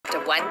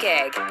1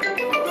 gig.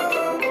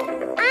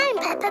 I'm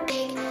Peppa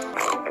Pig.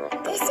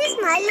 This is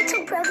my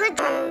little brother,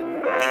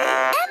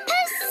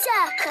 Peppa's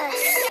Circus.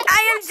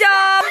 I am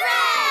Dom.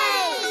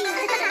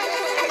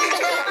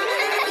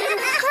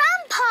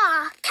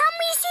 Grandpa, can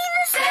we see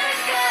the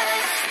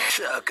circus?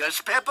 Circus,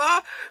 Peppa?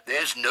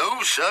 There's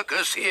no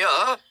circus here.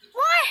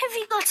 Why have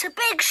you got a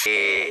big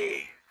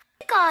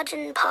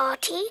garden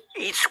party?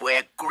 It's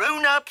where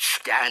grown-ups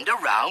stand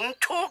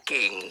around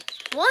talking.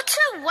 What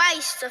a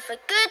waste of a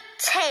good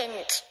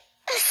tent.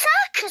 A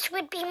circus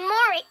would be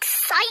more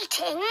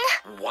exciting.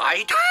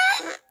 Why do...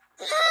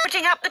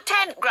 Putting up the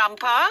tent,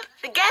 Grandpa.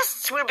 The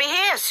guests will be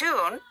here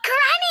soon.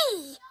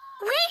 Granny,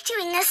 we're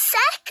doing a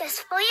circus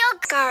for your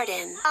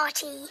garden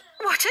party.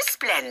 What a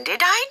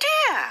splendid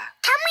idea.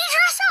 Can we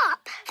dress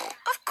up?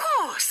 Of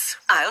course.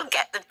 I'll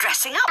get the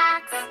dressing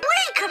up.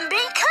 We can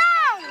be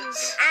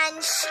clowns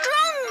and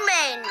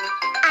strongmen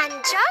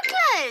and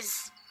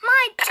jugglers.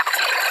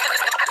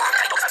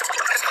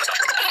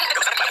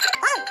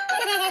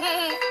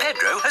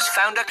 Pedro has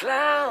found a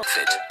clown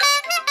outfit.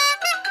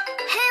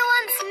 Who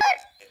wants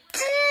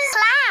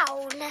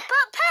clown?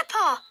 But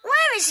Peppa,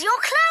 where is your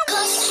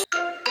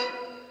clown?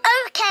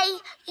 Okay,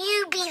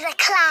 you be the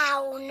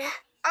clown.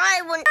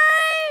 I want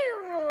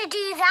to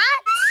do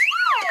that.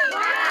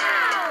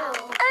 Wow.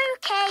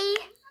 Okay,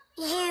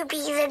 you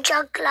be the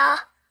juggler.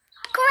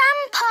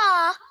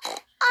 Grandpa,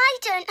 I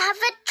don't have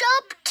a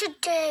job to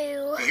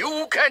do.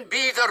 You can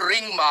be the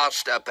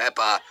ringmaster,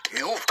 Peppa.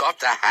 You've got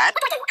the hat.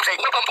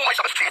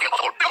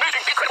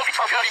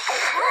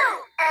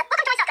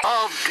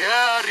 Of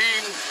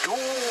daring do.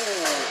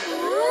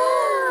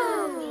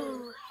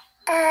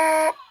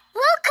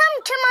 Welcome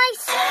to my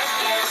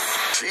circus.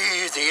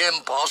 See the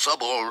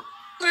impossible,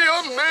 the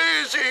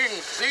amazing,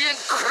 the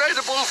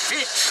incredible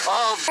feats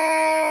of...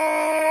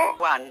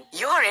 One,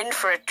 you're in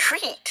for a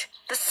treat.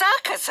 The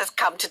circus has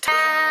come to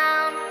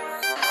town.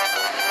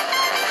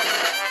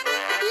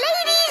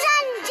 Ladies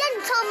and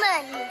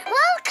gentlemen,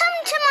 welcome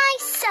to my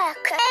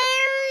circus.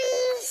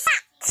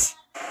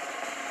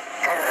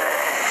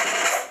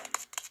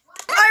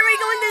 Are we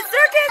going to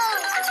circus?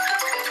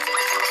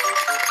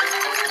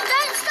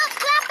 Don't stop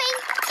clapping.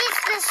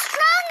 It's the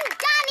strong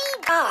Danny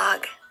dog.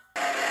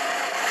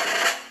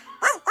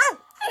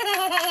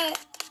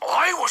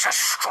 I was a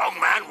strong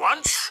man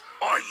once.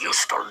 I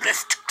used to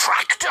lift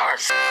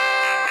tractors.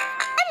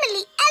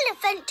 Emily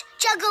Elephant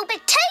juggle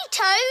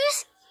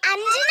potatoes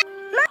and...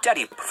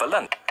 Daddy for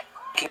lunch.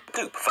 Keep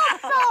goop for...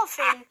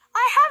 Laughing.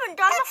 I haven't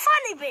done the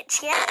funny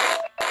bits yet.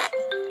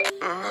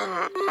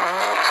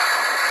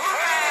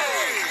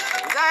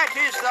 That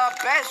is the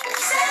best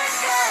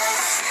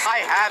circus I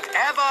have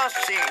ever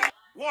seen.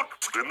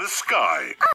 What's in the sky?